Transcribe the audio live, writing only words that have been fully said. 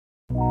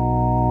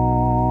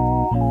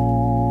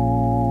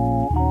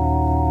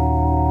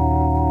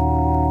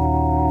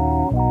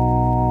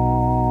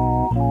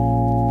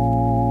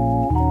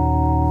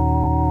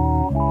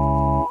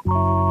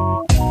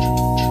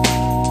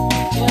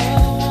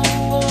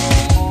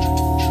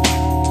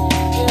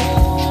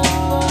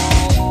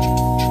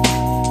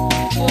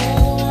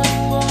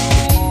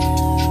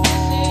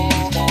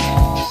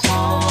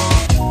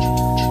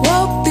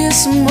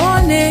This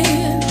morning,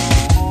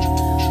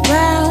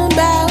 round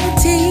about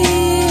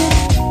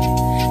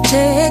 10,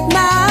 check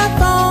my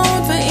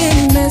phone for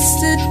any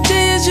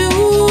messages you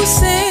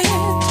sent.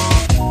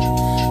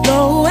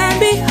 Lo and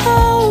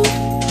behold,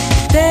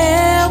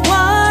 there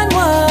one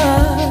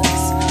was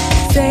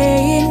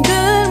saying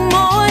good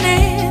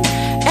morning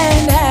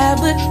and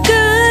have a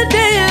good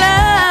day,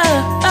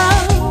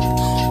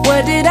 love.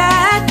 What did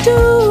I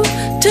do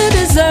to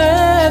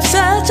deserve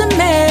such a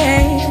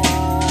man?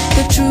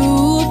 The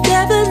true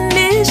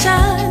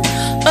definition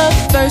of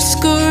 1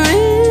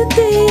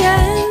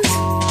 Corinthians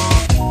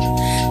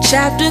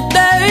chapter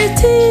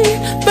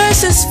 13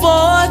 verses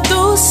 4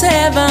 through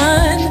 7.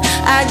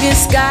 I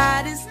guess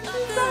God is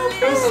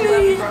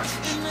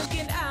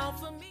looking out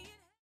for me.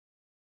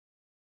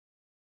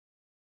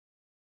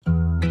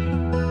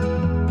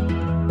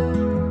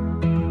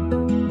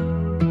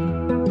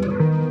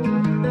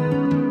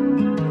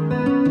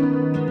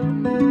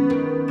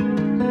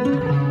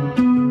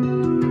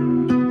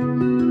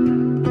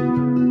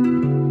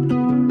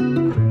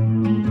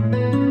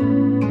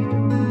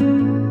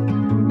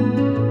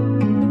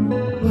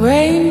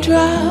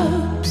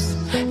 Raindrops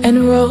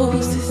and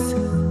roses,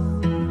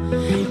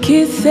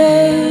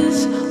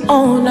 kisses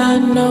on our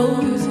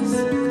noses,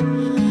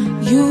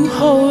 you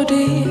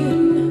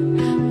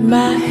holding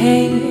my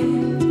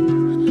hand,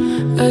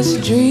 us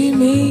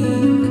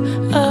dreaming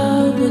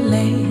of a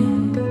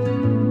land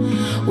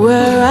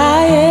where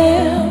I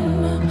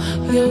am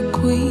your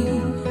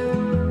queen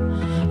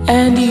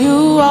and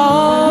you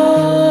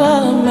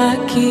are my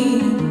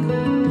king,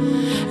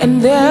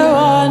 and there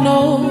are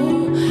no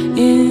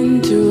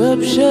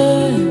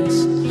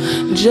interruptions,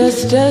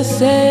 just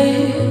us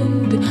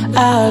and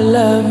our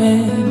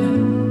loving.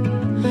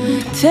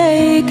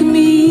 Take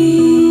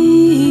me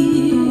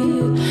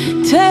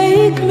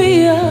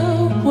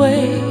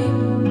away.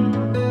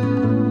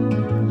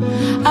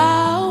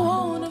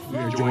 We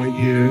are joined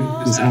here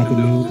this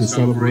afternoon to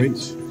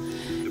celebrate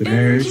the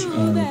marriage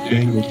of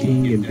Daniel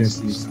King and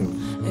Destiny Stone.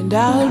 And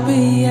I'll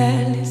be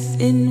Alice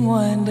in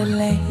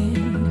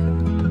Wonderland.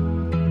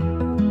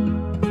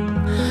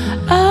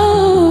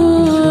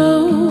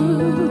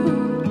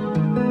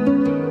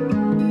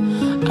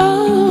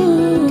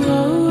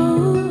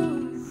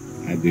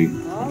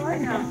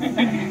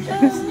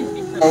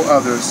 All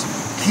others,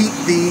 keep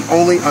thee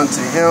only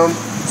unto him,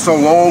 so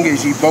long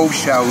as ye both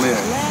shall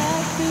live.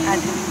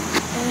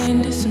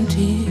 And some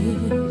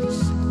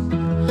tears,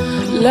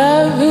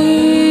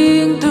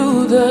 loving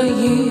through the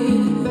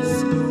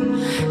years,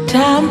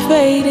 time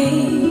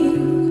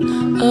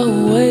fading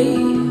away,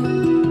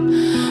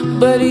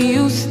 but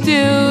you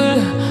still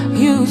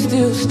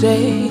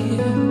stay,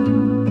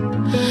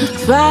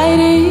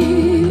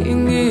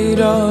 fighting it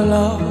all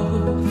off,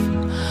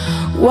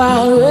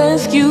 while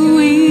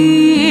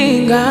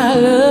rescuing our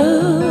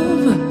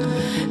love,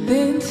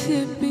 then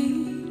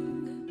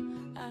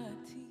sipping our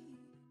tea.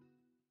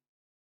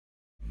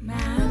 My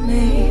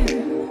man.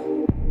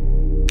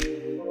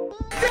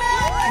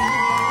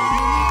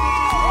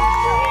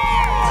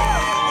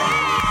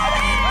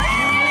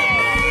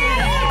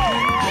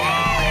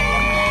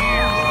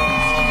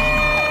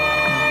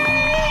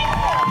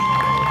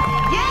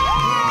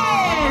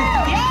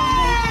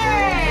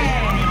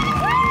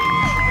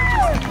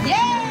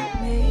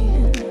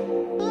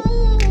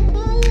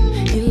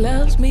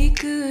 Me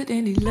good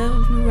and he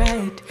loves me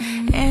right,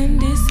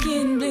 and his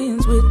skin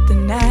blends with the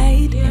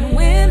night, and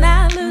when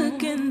I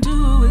look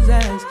into his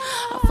eyes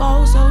I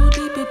fall so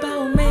deep it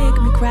about make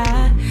me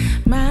cry.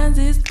 Mine's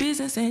his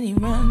business and he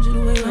runs it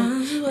away.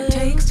 It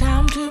takes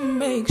time to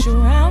make sure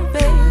I'm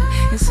fair.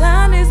 His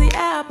sun is the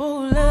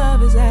apple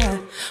of his eye,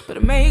 but I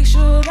make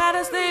sure that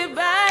I stay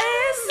by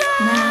his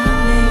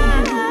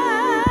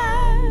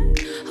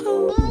side.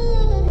 Ooh,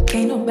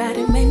 can't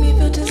nobody make me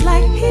feel just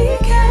like he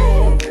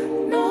can.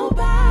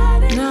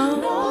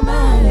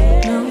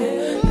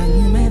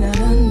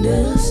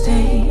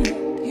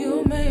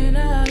 You may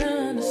not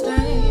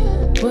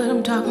understand what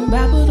I'm talking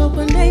about, but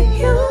open day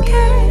you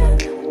can.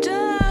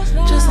 Just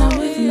not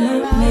with me.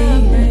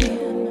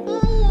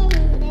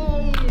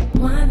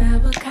 One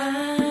of a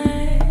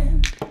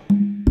kind.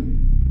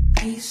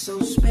 He's so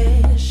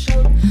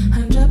special.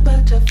 100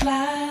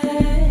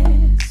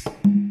 butterflies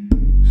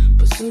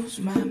pursues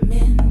my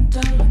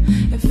mental.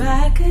 If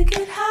I could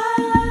get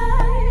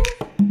high,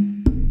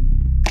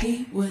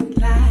 he would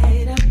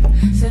light up,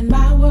 set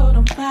my world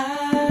on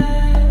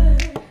fire,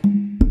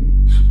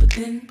 but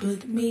then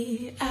put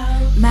me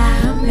out. My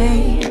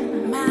man,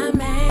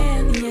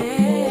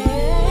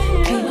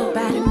 yeah. Can't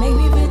nobody make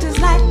me feel just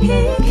like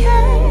he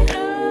can.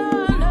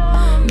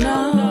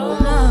 No,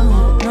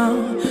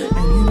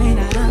 and you may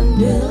not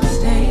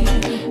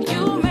understand.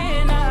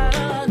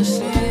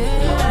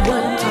 understand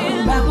what I'm talking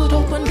about.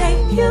 Hope one day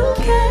you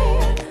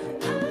can.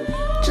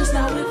 Just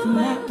not with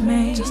my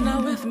man. Just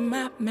not with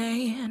my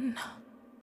man.